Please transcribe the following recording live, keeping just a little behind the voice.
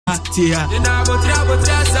tia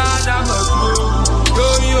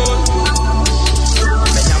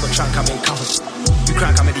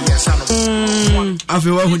afi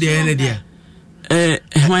wa hu de ene dia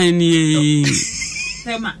hwan ni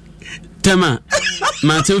tema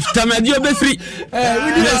ma to tema dio be free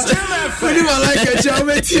we do like a job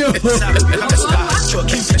with you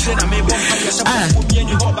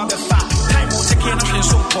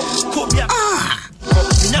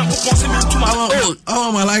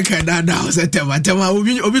oh my like that was a tema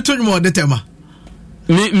obi to mo de tema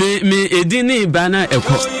me edini bana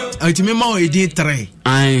eko ultimate ma edin 3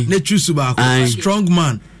 ai na choose ba strong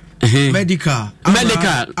man medical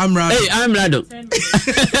Amrado hey Amrado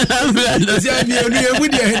sia ni onu e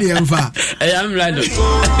budi e de mfa hey Amrado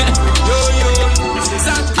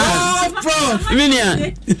prof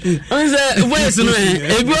minia onse voice no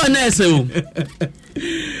e bi ona ese o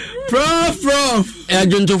prof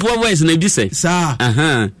ajuntofo voice na bi say sir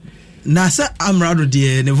na sa Amrado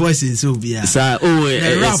de ne voice is so bia sir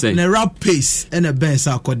na rap pace and a bass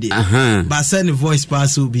akode but say ne voice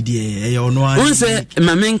pass so bi de e ono an onse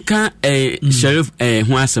mamenka Sheriff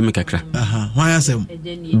ho asem kakra hwan asem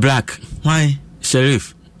black hwan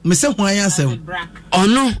Sheriff me say hwan asem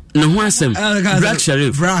ono ne ho asem black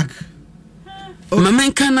Sheriff black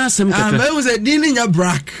mamenka na asem kakra me was din nya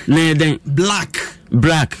black na den black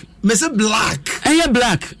me say black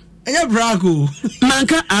black enya black o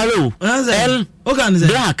manka arrow L o kan say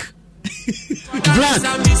black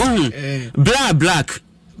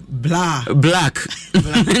black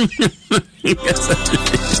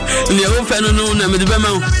ni o fe no na me de be ma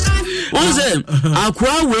o say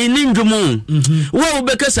akwa we ni ndwom wo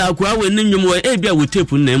be kasa akwa we ni ndwom e bia wo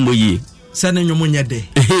tape na moyi se ne ndwom nya de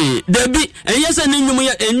dabi enye se ne ndwom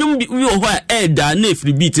ya ndwom bi wo ho a e da na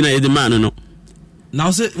free beat na e de man no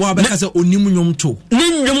now say wa be kasa onim ndwom to ne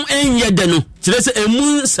ndwom enye de no kire se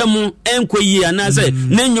emu nsam enkoyi ana say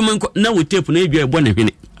ne ndwom na wo tape na e bia e bo na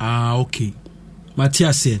hwene okay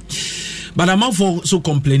Matthias said but I'm for so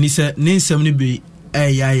complaining say ne nsam ne be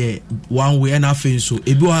one way and half so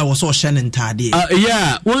ebi wa was so shining tade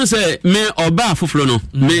yeah one say me oba foforo no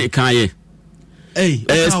me kan ye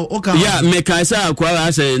okay yeah me kan say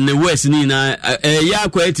akwa say ne west ni na ya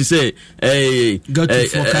akwa ti say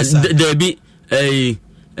debi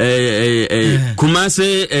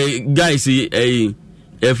Kumase guys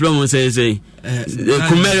from say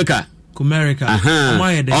Kumerica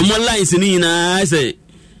omo lines ni na say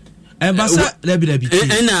basa lebi na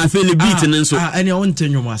afi ni beat nso ani on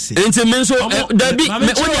tenwom ase enti me nso dabi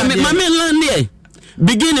me land there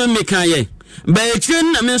beginning me kan ye ba ekire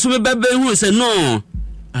na me nso be bebe hu say no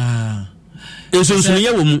so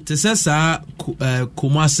ye wo mu te say sa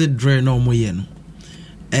Kumase dre na omo ye no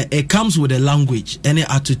it comes with a language any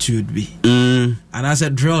attitude be and I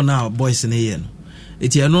said drill now boys in here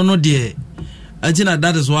it no there I think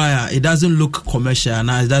that is why it doesn't look commercial and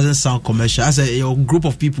it doesn't sound commercial. I say your group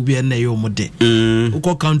of people be in your mode.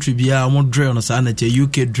 Uko country be a more drill no sana te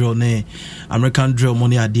UK drill ne American drill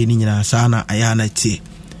money ade ni nyina sana ayana te.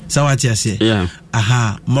 So what you say? Yeah.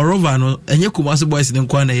 Moreover no enye Kumase boys ne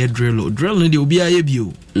kwa na ye drill no de obi aye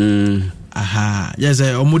bio. Yes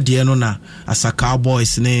omo de no na asaka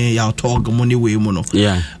boys ne ya talk money we mu no.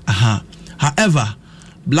 Yeah. However,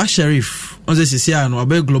 Black Sheriff on the CCA no a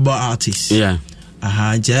global artist. Yeah.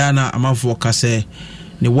 Jayana amafo kase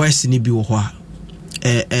ne west ni bi wo ho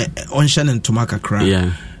on Shannon Tomaka kra.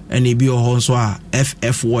 Yeah. And e bi wo ho so a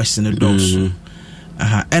FF West in the dogs.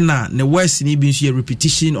 Ena ne west ni bi nso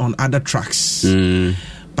repetition on other tracks.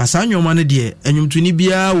 Pasanyo man de enyum to ni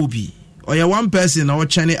bia obi. Oya one person na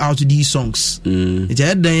churning out these songs. It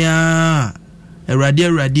head ya Erade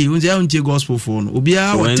unze ya untie gospel phone. Obi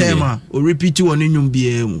a wo tema o repeat won enyum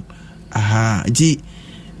bia mu. Nti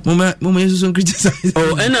mama so criticize.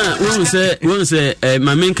 Ena won say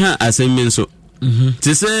mamenka asemmen so.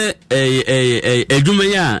 Ti say edwuma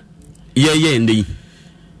ya ye ndi.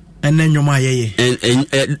 Ena nyoma ye.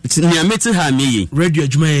 Nia meti ha meye. Radio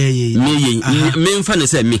adwuma ye. Meye. Me mfa ne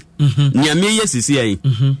say me. Nia meye sisi ayi.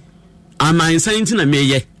 Ama insanti na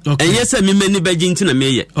meye. Enye say me mani baginti na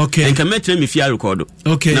meye. Enka metre me fia record.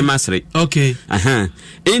 Na masre.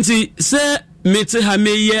 Enti say meti ha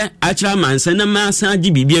meye achira mansa na masa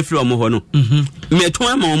gi bibia firi omo ho no. Meto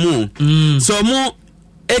ama omo. So mo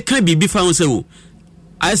eka bibi fa won say wo.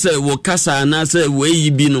 I say wo kasa na say we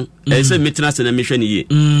yi bi no. I say metina se na mehwe ne ye.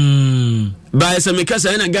 Ba say me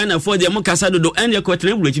kasa na Ghana for dem mo kasa dodo enye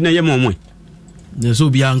kotre bulochi na ye mo mo. So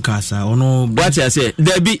be ankasa ono what I say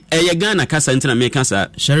there be a Ghana kasa ntina me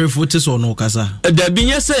kasa Sheriff Otis ono kasa there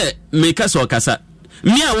be say me kasa o kasa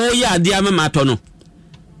me a wo ya ade ama mato no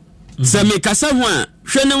se me kasa ho a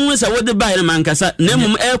hwe ne hu se wo de bai na man kasa na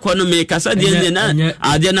mum ekọ no me kasa de na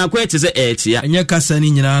ade na kwete se etia enye kasa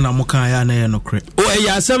ni nyina na moka ya na ye no kre o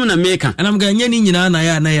ya asem na meka anam ga enye ni nyina na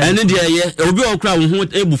ya na ye ene de ye obi okra wo ho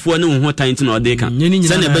ebufuo ne wo ho tanti na ode ka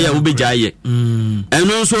se na be ya wo beja ye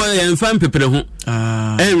eno so ye mfam pepere ho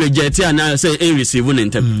reject na say receive ne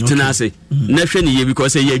ntem tena say na hwe ne ye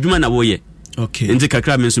because ye adwuma na wo ye okay enti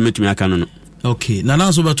kakra me so metumi aka no okay na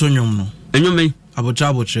na so beto nwom no enwom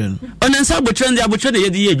abotra no onensa abotra ye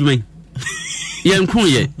di ye adwuma ye nkun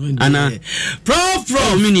ye ana prof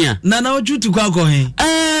minia na ojutu kwa ko he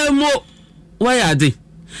mo why ade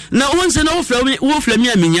na wonse na wo fla mi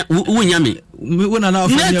amenya wo nya me wo na na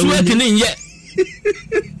ofla network ne nye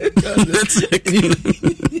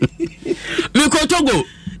me ko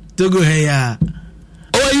togo he ya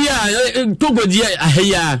Togo dia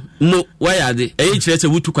aheya mo wayade eyi kire se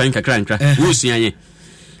wutu kwan kakra nkra wo suanye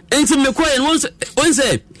enti me ko yen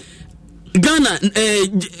wonse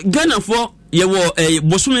Ghana for ye wo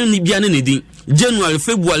bosume ni bia ne din January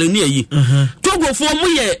February ni ayi Togo for mo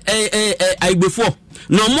ye aigbefo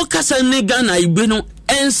no mo kasa ne Ghana igbe no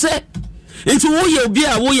ense enti wo ye obi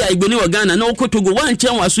a wo ye igbe ni wo Ghana na wo ko Togo wan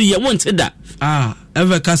chen waso ye won te da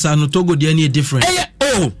ever kasa no Togo dia ni different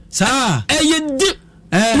sa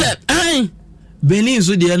Benin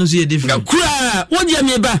so dia no so different kura wo dia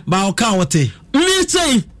me ba o kan wote me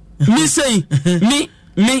say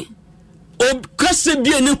me o kase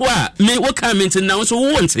bia ni ho a me wo comment na so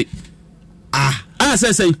wo wonte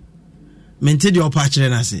say mente de opa kire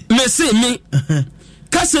na se me say me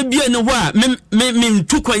kase bia ni ho a me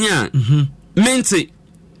ntukwanya mente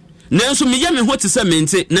nanso me ya me ho te se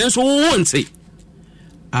mente nanso wo wonte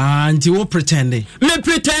nti wo pretend me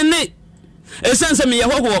pretend esense me ye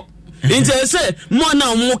hoho nti ese mo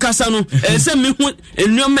na mo kasa no ese me hu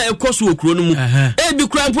enuoma ekoso okuro no mu bi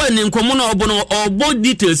kura po ne nkomo na obo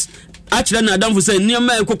details akira na adamfo se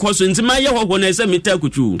enuoma ekokoso nti ma ye hoho na ese me ta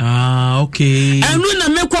kutu okay anu na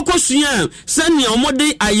me kokoso ya se ne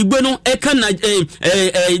omode ayigbe no eka na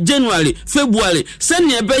January February se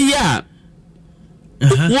ne be ya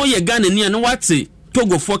wo ye Ghana ni na wate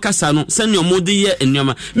Togo focus no send your modi ye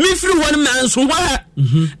enyama me free one man so wa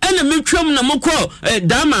ena me twam na moko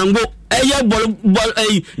da mango eye bol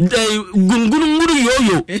gungunguru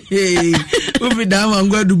yoyo obi da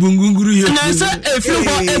mango adu gungunguru yoyo na sa efri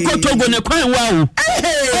ho eko Togo ne kwan wa o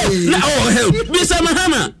na bi sa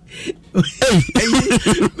mahama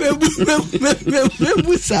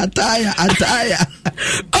mebu sataya ataya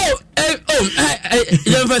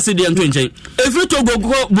yemfasi de nto nchen efri Togo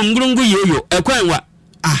ko bungurungu yoyo ekwan wa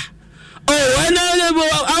wana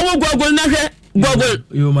awo gogol na hwe gogol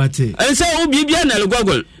yo mate ense obi bia na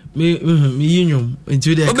gogol me yinyum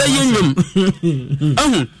into the obe yinyum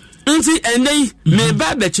nti enei me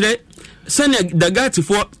ba be kire sene dagati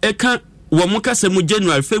for eka wo mukase mu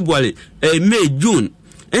January February May June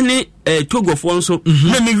ene Togo fo nso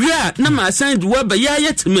me wia na ma send wa ba ya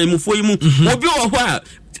yetemamufo yi mu obi wo ho a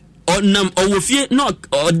onam owofie no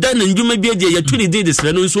odan ndwuma bi ade ya tuni de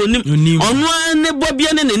desre no nso onim ono ne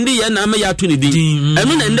bobia ne ndi ya na ma ya tuni de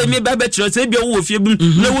enu na ndem ba ba kire se bia wofie bi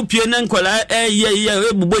na wo pie na nkola ye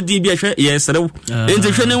ebubodi bi hwe ye srew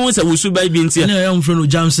enti hwe ne wo sa wusu ba bi ntia na ya mfro no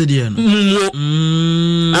jamse de no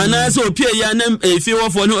ana so pie ya na efie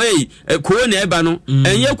wofo no ko na eba no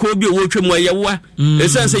enye ko bi wo twem ye wa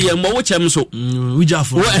esense ye mbo wo chem so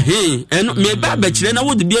ujafo enu me ba ba kire na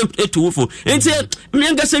wo de bi etu wofo enti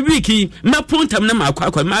me ngasa wiki ma puntam na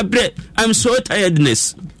makwa ma bre I'm so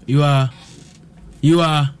tiredness you are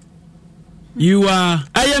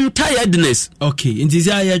I am tiredness okay inti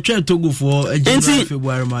say I try Togo for January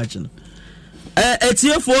February March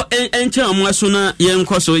etiefo enche amwaso na ye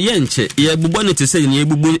nkoso ye nche ye bubo ne tese ne ye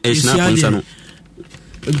bubu ehina ponsa no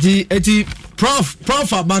eti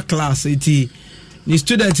prof about class eti ni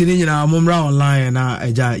student ni nyina momra online na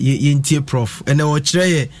eja ye ntie prof ene wo kire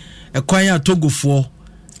ye ekwan ya Togo for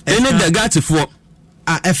ene dagati for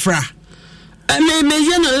efra me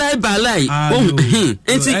ye no lie by lie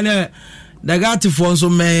enti ene dagati for so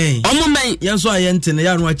men omo men ye so ayente ne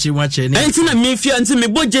ya no achi ne enti na me fia enti me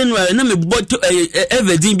bo January na me bo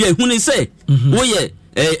everything bi ehunu say wo ye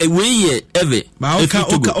we ye eve ba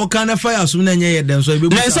o ka na fire so na nye ye den so e be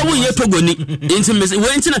na so wo ye Togo ni enti me we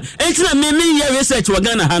enti na me ye research wa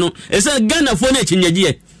Ghana ha no e say Ghana fo na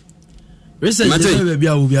chinyagye research e be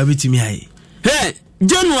a wo bia betimi aye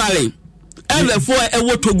January ever for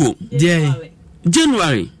ewo Togo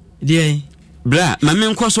January bra mame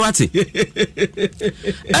nkoso ate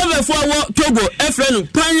ever for ewo Togo efrenu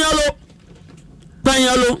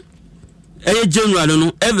panyalo January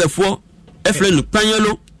no ever for efrenu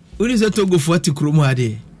panyalo uri se Togo for ti kromo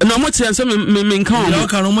ade no mo tie so me nka o yo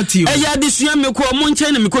ka no mo tie e ya de sua me ko mo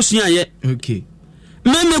nche na me ko sua ye okay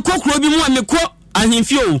me ko kro bi mu a me ko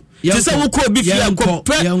ahemfio te se wo ko bi fia ko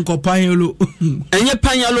pe yanko panyolo enye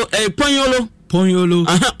panyolo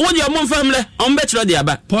wo dia mo famle on be tro dia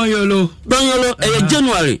ba ponyolo e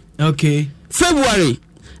January okay February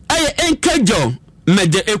e enkejo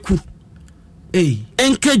mede eku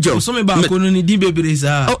enkejo so me ba ko no ni di bebere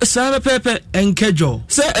sa o sa pepe enkejo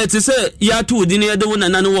se eti se ya to odi ne yede wo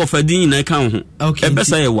nana no wo fa din na kan ho okay e be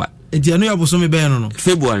sa ye wa enti anu ya bo so me be no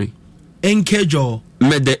February enkejo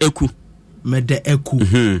mede eku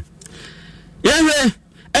yewe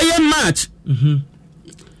eye March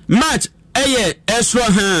March eye esro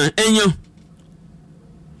ha enyo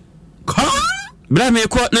ka bra me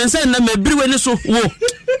ko na nsa na mabiriwe ni so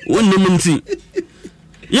wo nti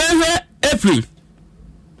yewe April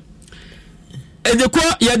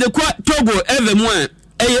edekwa Togo eve mu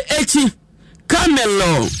eye echi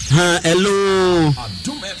Camelo ha hello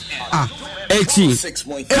echi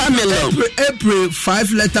Camelo April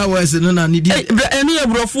 5 letter words no na need eni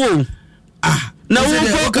ebrofo na wo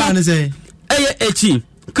ko kan say eye echi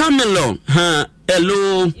Camelo ha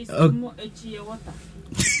hello echi water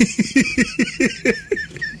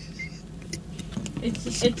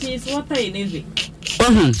echi is water in it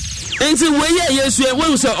enti we yesu e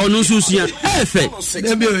we say onu susua efe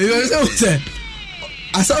dem you say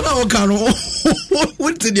asana o kan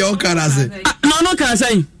what did you kan say no kan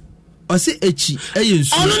say o say echi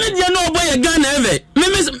eyesu onu ne dia no oboy Ghana eve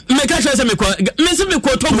me ka say me ko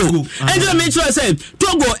Togo enti me try say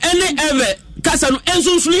Togo any eve kasa no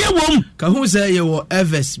ensunsun ye wom ka hu say ye wo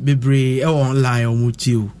evers bebre e online o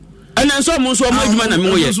mutiu ana so mo adwuma na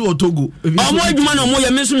me ye so Togo mo adwuma na mo ye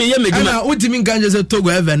me so me ye medwuma ana utimi nkan je say Togo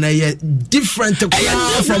ever na ye different from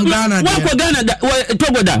Ghana what ko Ghana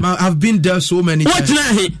Togo da I've been there so many times what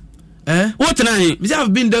na he what na he me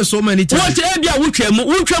have been there so many times what e bia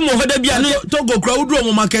wotwa mo hoda bia no Togo kra wodro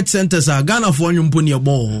mo market centers Ghana for nwumpo ne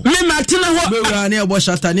ebo me matena ho be wura ne ebo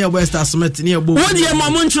shata ne ebo Star Smith ne ebo what ye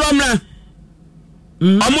mo nchiromra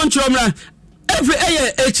nchiromra every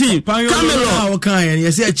eye echi Camelo kan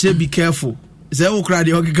ye say akire be careful say wo kra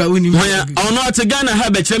de okeka woni mo ya ono at Ghana ha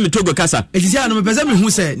be kire me Togo kasa etisi anu me pese me hu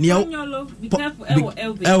say ne be careful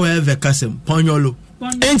ewe kasem ponyolo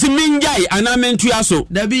enti minjai ana mentu aso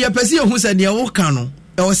da bi ye pese ye hu say ne wo kan no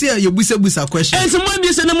e wo say ye busa question enti mo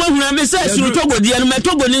bi se ne mo hu me say suru Togo de no me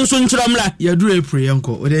Togo ni nso nchiromra ye duru April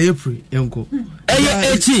yanko o de April yanko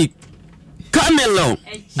eye echi Camelo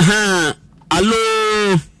ha allo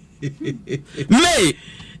me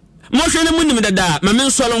mo hwe ne munim dada ma me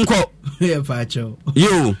nsolo nko ye pacho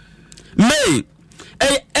yo me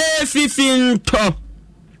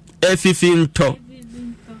fifinto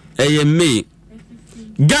eye me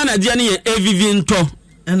Ghana dia ne ye fifinto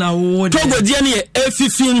na wo Togo dia ne ye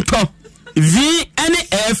fifinto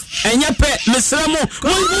VNF enye pe mesra mo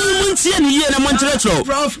muntie ne ye na mo nkyerechero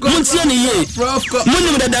muntie ne ye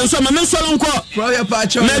munim dada nso ma me nsolo nko bro ye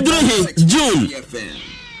pacho me duru he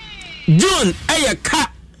June eye ka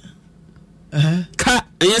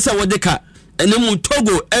enye se wode ka ene mu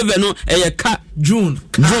Togo ever no eye ka June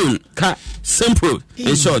ka simple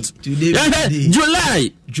in short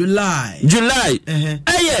July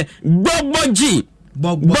eye gbogboji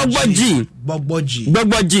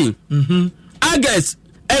August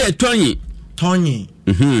eye Tony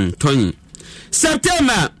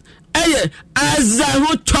September eye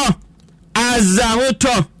azaruto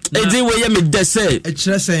edi we ye me dese e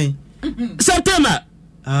kire sen September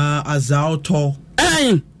azaruto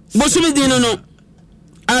bosumi din no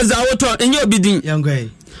azaruto enye obidin yango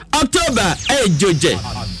October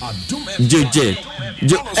Joje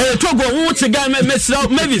Togo wo te Ghana mesra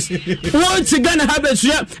mavis wo te Ghana habes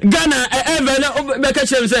ya Ghana ever be ka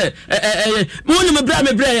chem say woni me bra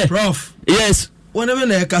prof yes wona be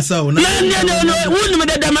na kasa o no woni me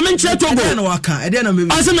dada ma menche Togo na waka e dey na me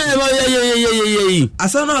asema ye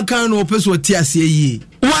asana aka no opeso ti ase yi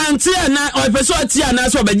wanti ana opeso ti ana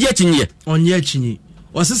so be je chinye onye chinye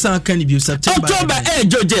osesa aka ni bi October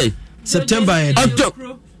Joje September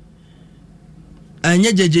October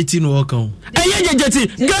anya jejeti no wakan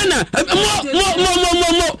Ghana mo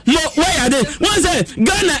why are they one say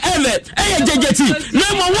Ghana ever jejeti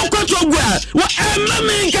na mo won Togo wa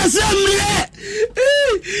emma kasamre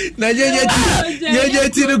na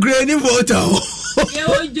jejeti no green voter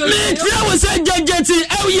me try we say jejeti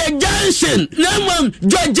e junction na mo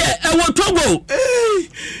George e wo Togo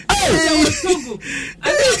Togo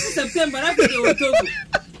September after Togo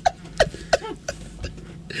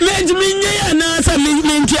Let me na sa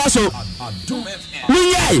me ntia so.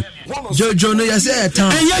 Me yai. Jojo no say a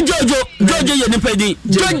town. And Jojo ye nipa din.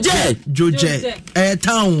 Jojo. A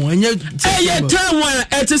town and you a town where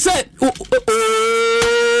it say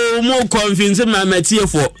more convincing my material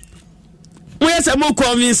for. Where's a more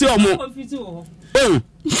convincing or more? Oh.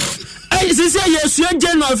 I say yes, you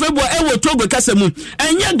January February I will talk with Casamu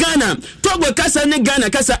and ya Ghana talk with Casa and Ghana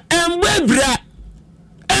Casa and Webra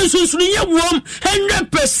and so you warm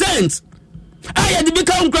 100%. I had to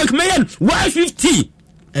become crack man 150.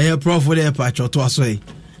 A prof for the patch or to us way.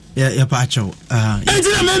 Yeah, patcho. I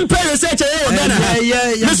didn't pay research.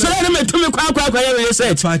 Yeah. Mr. to me quack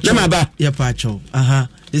research. Yeah, patcho.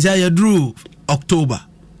 Is that you drew October?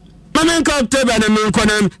 Mamen October and me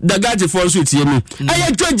konem dagati for suit you.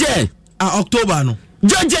 I George. October no.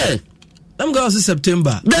 George. I'm going to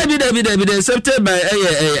September. David September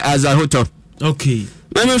as a hotel. Okay.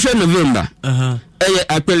 Mamen show November.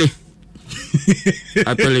 Apele.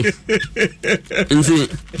 Nti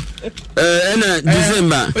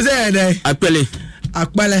December. Was that day?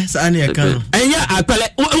 Apele sani akano. Enya apele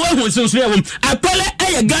wo hu sunsun e apele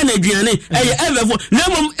Ghana aduane everfo na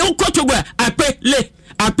mom ukotogwa apele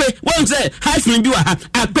won say hyphen bi wa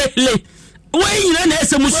apele wey na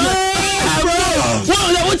ese musu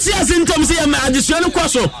wo na wuti asentom say ma adesua no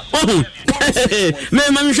kwaso me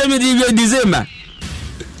hwe me di December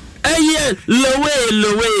lowe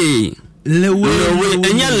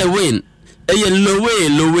enya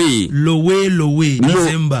lowe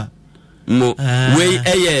December mo we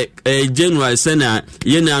January sana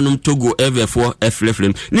yena anum Togo everfo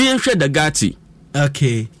efleflem ni hwe dagati.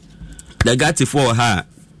 Okay, dagati for ha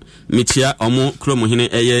mitia omo kromo hene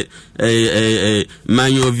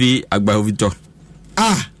manyovi agbavito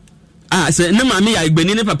say na mama ya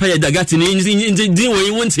igbeni ne papa ya dagati ni din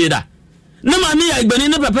wo wonte da na mama ya igbeni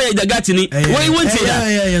ne papa ya dagati ni wo wonte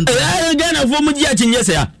da Ghana fo mu ji akinye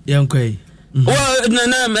se ya yankwai wo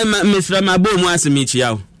na Mr. Mabo mu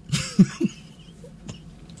asimichia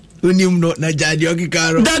unim no na jadi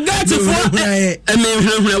okikaro dagati fo we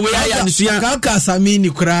ya nsuya kaka samini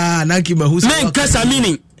kura na kibahusa men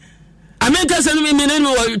kasamini America send me menene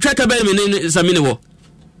wo tracker bel menene samini wo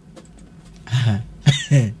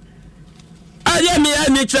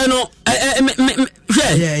me try no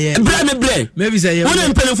bre maybe say won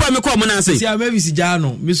empele fo me ko mo na say see maybe si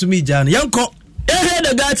jano misumi jano yanko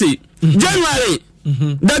dagati January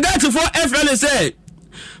dagati for April say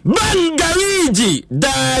Bangariji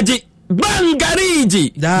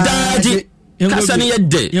daji kasani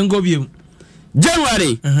yedde yango biem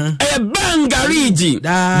January Bangariji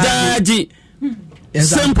daji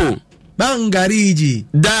simple Bangariji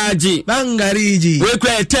we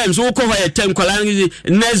create terms we cover a term kolangi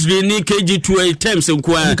next week ni KG2 terms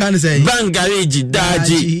nko Bangariji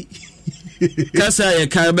daji kasa ya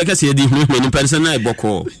karbe kasa yedi ni personal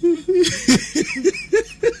boko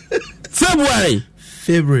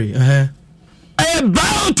February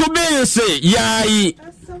about to be say yayi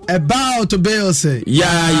about to be say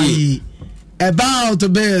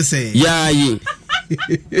yayi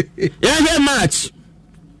yeah match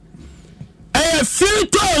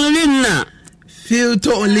Filtolina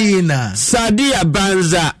Sadia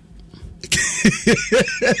Banza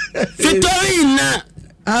Fitorina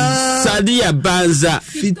Sadia Banza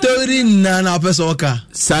Fitorina na pesoka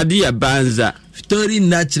Sadia Banza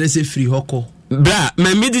Fitorina chirese free hoko bra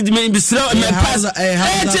me midi me bisra me pass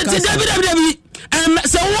David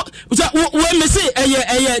so when me say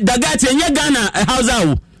dagati enya Ghana hausa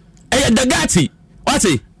wo dagati what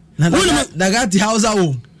say dagati hausa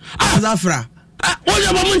wo azafra what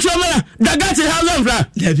you want to dagati hausa fra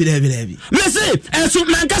lebi me say esu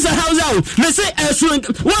mankasa hausa wo me say esu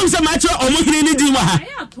won say match o mo hini ni di wa ha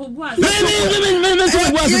me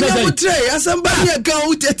say boss say you try asamba ya kan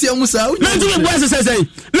utete musa me say boss say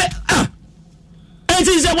me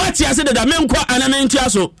enti say what you say that me nko anananti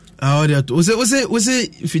aso we say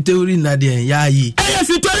fitori na de yayi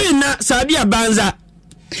fitori na Sadia Banza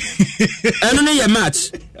eno ne ye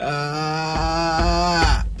match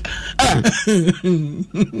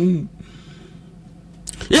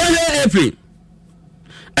April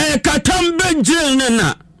Katamba jil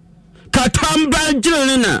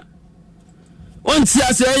na on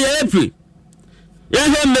siasa April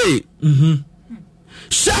May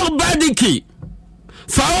Sharbadiki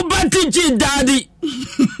Faubadiki daddy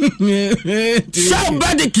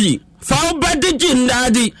Sharbadiki Faubadiki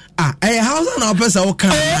daddy hausa na pesa o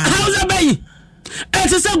kan hausa bay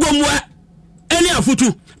se gomwa eni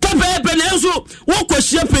afutu pepe na enso wo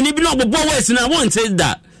kwahia pani bi na obobo west na won say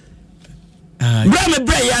that bra me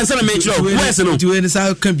bra ya answer me chiro west no ti we ni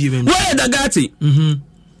sa kan bi me where dagati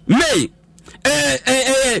May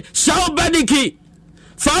Sharbadiki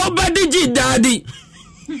Faubadiki daddy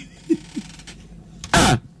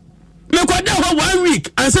me kwada ho 1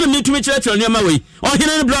 week and say me to me church on your way on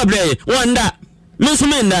hina blah blah one da me so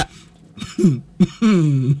me nda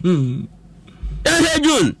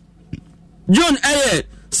June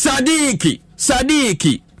Sadiki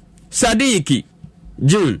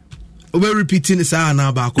June we repeating this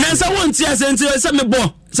na ba ko na say won ti asenti say me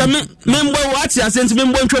bo say me mbo what ti asenti me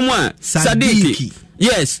mbo ntwemu a Sadiki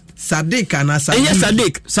yes Sadik na Sadik yes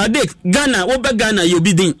Sadik Ghana wo be Ghana you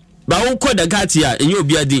be din ba wo ko da gati a enye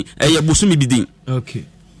obi adin eye bosumi bi din okay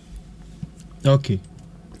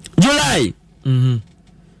July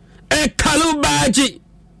Kalubaji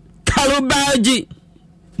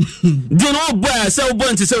di no boy say wo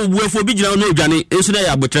bon ti say wo buafo bi gina no odwane enso na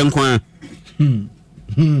ya botre nkwan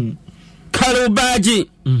Kalubaji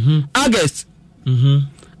August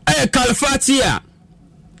Kalfatia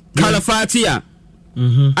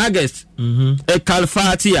August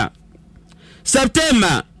Kalfatia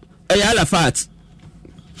September Alafat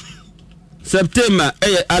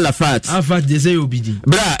Alafat they say obidi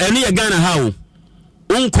bra eni ya Ghana how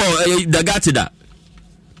unko dagatida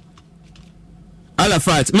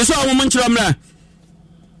Alafat me so wo munchira mra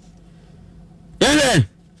yele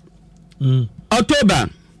October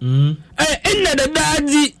inna the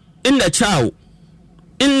daddy in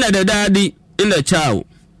the chow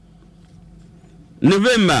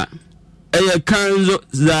November Kanzo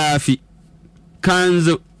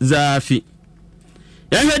Zafi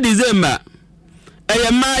yele December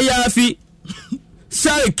Mayafi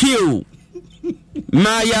Sarkiu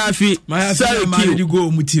Mayafi Sarkiu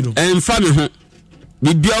go mutino en fami ho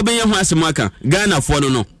bibia obenye ho asem aka Ghana fo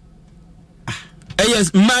no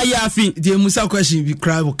yes Mayafi the musa question be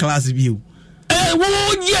cry class bi wo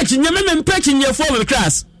ye chinyame me mpeki nye fo we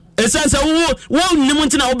class esansa wo nimu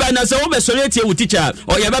ntina wo ba na se wo be sori etie wo teacher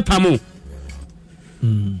o ye be pamo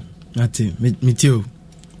ati mitio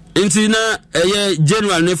inti na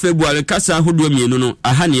January ne February kasa hodo mienu no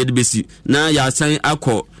aha ne yede besi na ya san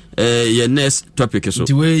akọ ye next topic so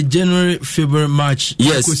the way January February March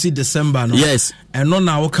yes. Go see December no yes and no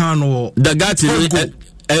na wo kan no dagati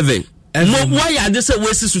Evan why are they say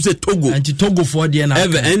we say Togo and Togo for there na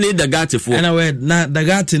Evan any dagati for and we na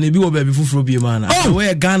dagati ne bi wo ba bi fufuro bi ma na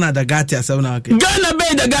we Ghana dagati asem na okay Ghana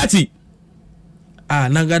be dagati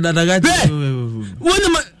na dagati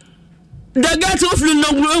wona dagati oflu no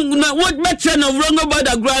what better no wrong about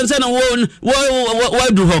the grandson and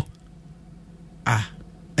what do ho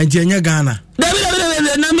enjenya Ghana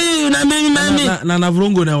na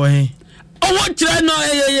vrongo na wahe what try no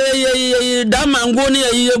damango ne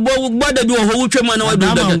boda bi ho wutwe ma na wadu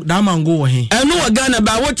damango wahe eno wa Ghana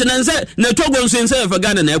ba what na nse na Togo nso nse fa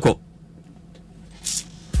Ghana na ekọ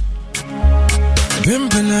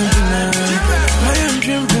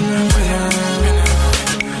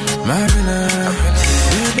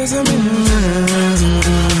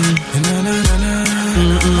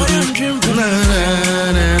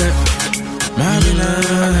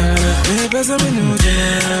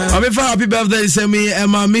Happy birthday to me,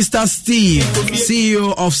 Emma, Mr. Steve,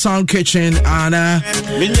 CEO of Sound Kitchen and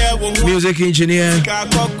music engineer.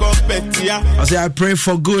 I say I pray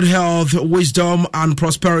for good health, wisdom, and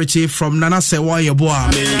prosperity from Nana Sewa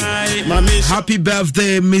Yeboah. Happy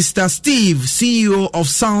birthday, Mr. Steve, CEO of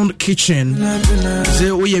Sound Kitchen.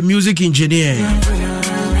 Say we a music engineer.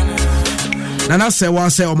 Nana Sewa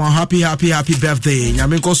say my happy birthday.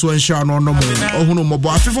 Nyamenko so ensure no more. Ohunu mo bo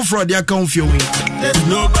afefo fro dia kan fio wi.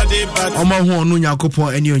 Nobody but Omo ho no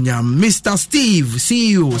Yakopon eni onyam. Mr. Steve,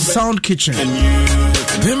 CEO, Sound Kitchen.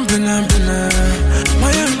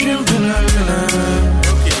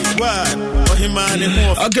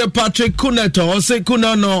 Okay, Patrick Kuneto,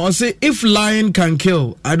 say if lion can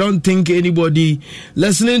kill, I don't think anybody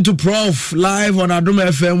listening to Prof live on Adom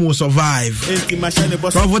FM will survive.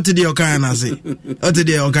 Prof, what did you kind of say?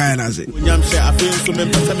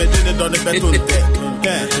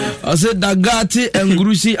 I said Dagati and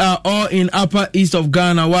Grusi are all in Upper East of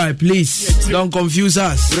Ghana. Why? Please don't confuse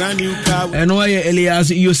us. And why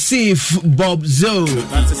Elias Yusuf Bob Zo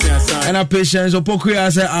and a patience of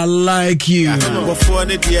Pokuya say I like you.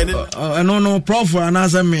 No, Prof, and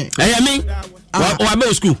answer me. Hey, I mean,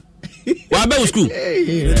 what school? What school?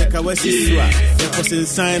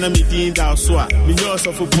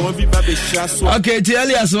 Okay,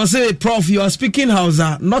 Elias was say, Prof, you are speaking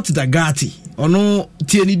Hausa, not Dagati. Or no,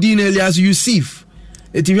 Tieni Dean Elias Yusuf.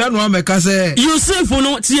 If you have no make say Yusuf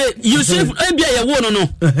no Yusuf ebia ye wo no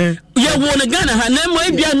ye wo no Ghana ha na mo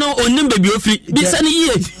ebia no onim baby ofi bi sane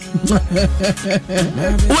ye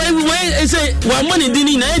Wait, say one money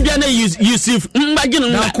didn't Yusuf.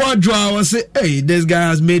 Now Quadra was say, hey, this guy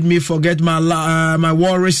has made me forget my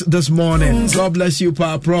worries this morning. God bless you,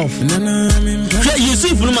 Pa Prof.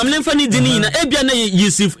 Yusuf, I'm funny didn't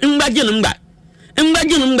Yusuf. Mbagin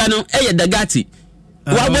no eye dagati.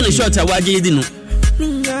 Wa bona short awaje di no.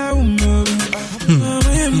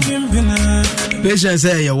 Patient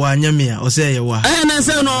say ya wa nyamia o say ya wa. Na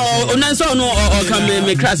say no o come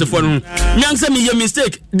me class for no. Nyam say me your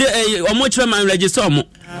mistake. De omo kire man register omo.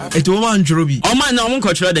 It wo man choro bi. Omo na omo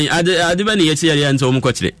ko kire den ade ba ne ye kire ya nto omo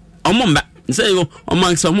ko kire. Omo mba. Say omo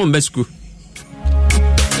an so omo mba school.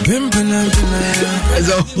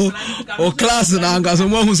 O class na anga so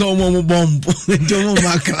mo so mo bomb. Nto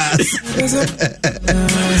my class.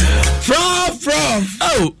 Prof.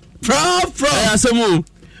 Oh, prof. Ya so mo.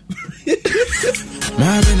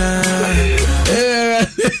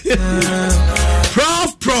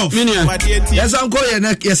 Prof. Yes, I'm going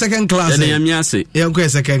your second class. You're going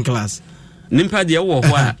second class. Nimpa de wo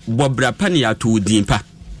ho a bobra pa ne ya to dimpa.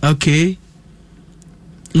 Okay.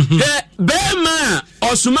 Bema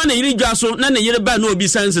osuma na yiri dwa so na ne yiri ba na obi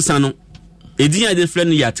sansesa no. Edin ya de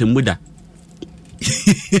friend ya temuda.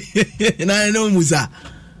 Na no Musa.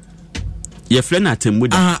 Ye friend na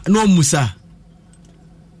temuda. No Musa.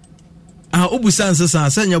 Obusa nsesa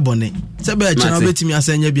asenya bone. Sebe ya chana betimi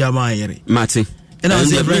asenya bia ma yere. Mate. And I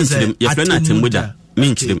say friends ye friend na temuda.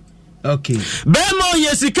 Minchim. Okay. Bema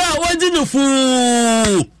yesika wadi no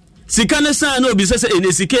fu. Sika ne sa na obi sese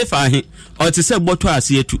enesike fa he. O te se boto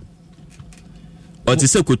asietu. O te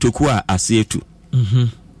se kotoku a asietu.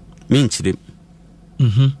 Minchim.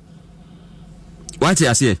 What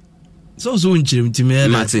asie? So nchim timi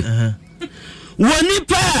mate. Woni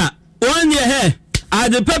pa won ye he.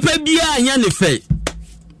 Ade pepe bia anya ne fe.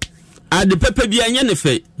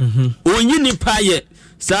 Onyi nipa ye.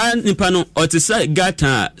 Sa nipa no o te se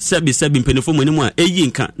gata sebi mpenefo mu ni mu a eyi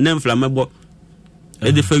nka na mflamebo.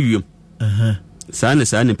 E de fa wiem. Sa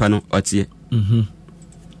nipa no o te.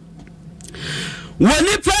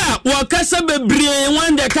 Woni pa wo kasa bebre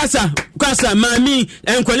wande kasa mami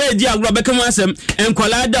enkola edi agro beka ho asem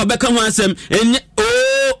enkola da beka ho asem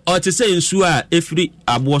o te se nsu a efiri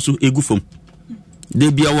abo so egufom.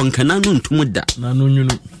 De bia won kana no ntum da na no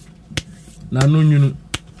nyunu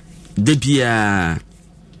de bia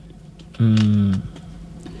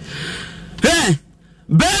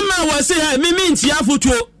bema wase ha mimi ntia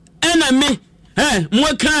foto ena me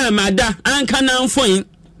mo kan mada anka na mfoyin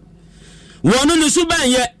wonu ne suban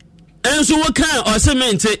ye enso wo kan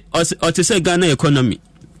osemente o se Ghana economy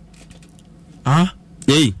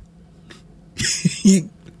hey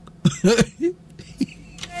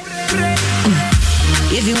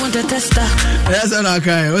if you want a tester, yes,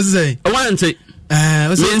 okay. What's it say? I want it.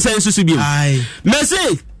 What's it say? Aye.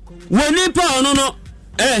 Messi, when you put no.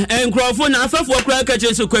 Encrofo na afafo kra ka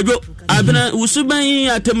che so kwadwo abena usuban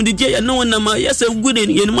atam de je no na yes good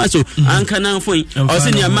in maso anka na mfon o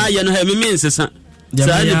se ne ma ye no ha me nsesa sa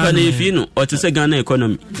ni pa na efi no o te se Ghana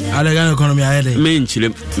economy ayede me nchire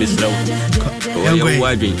misra wo ye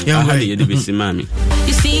wadwen ahale ye de besimami.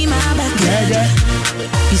 You see my back, Jaja.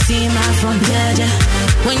 You see my front, Jaja.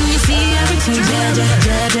 When you see everything, Jaja,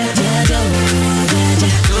 Jaja, Jaja, Jaja.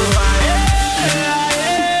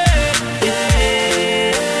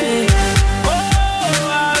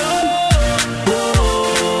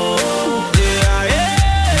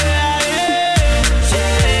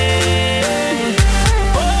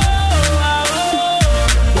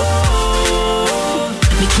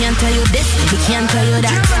 We can't tell you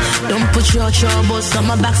that. Don't put your troubles on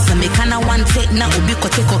my back. So me kinda want it now. Ubi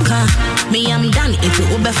kote koka. Me I'm done. If you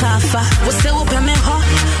ube fafa. We say upe me ho,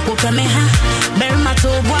 upe me ha. Bury my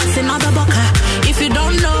toe box in other boka. If you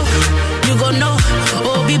don't know, you gon' know.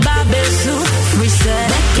 Obi babesu. We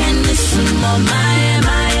say can listen more my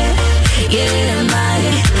yeah my.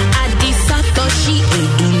 Adi Satoshi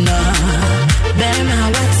eduna. Bury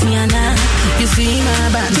my wax yana. You see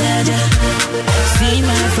my back, Jaja. See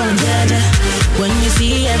my front, Jaja. When you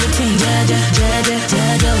see everything, Jaja, Jaja,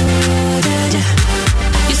 Jaja, oh, Jaja.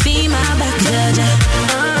 You see my back, Jaja.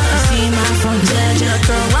 You see my front, Jaja.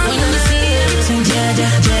 When you see everything, Jaja,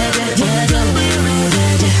 Jaja, Jaja, oh,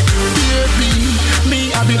 Jaja.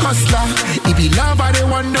 Me, I be hustler. It be love, I don't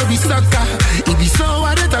want to be sucker. It be so,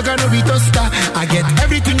 I don't talk, I don't be toaster. I get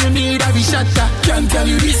everything you need, I be shatter. Can't tell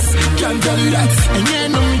you this, can't tell you that. And yeah,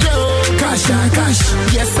 no joke. Cash.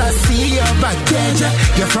 Yes, I see your back, Jaja.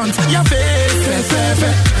 Your front, your face,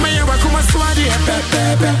 fe. My ever come a swadi,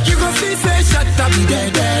 pe. You go see, say, shut up, be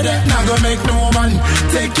dead. Now go make no man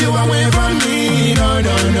take you away from me. No.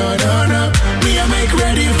 Me, I make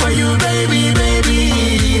ready for you, baby.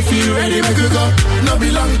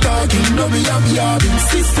 no be yabbing.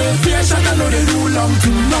 Sister, fear shot, I know they do long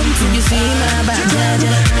too. You see my back,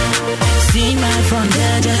 jaja. See my front,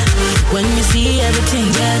 jaja. When you see everything,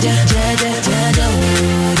 jaja, jaja.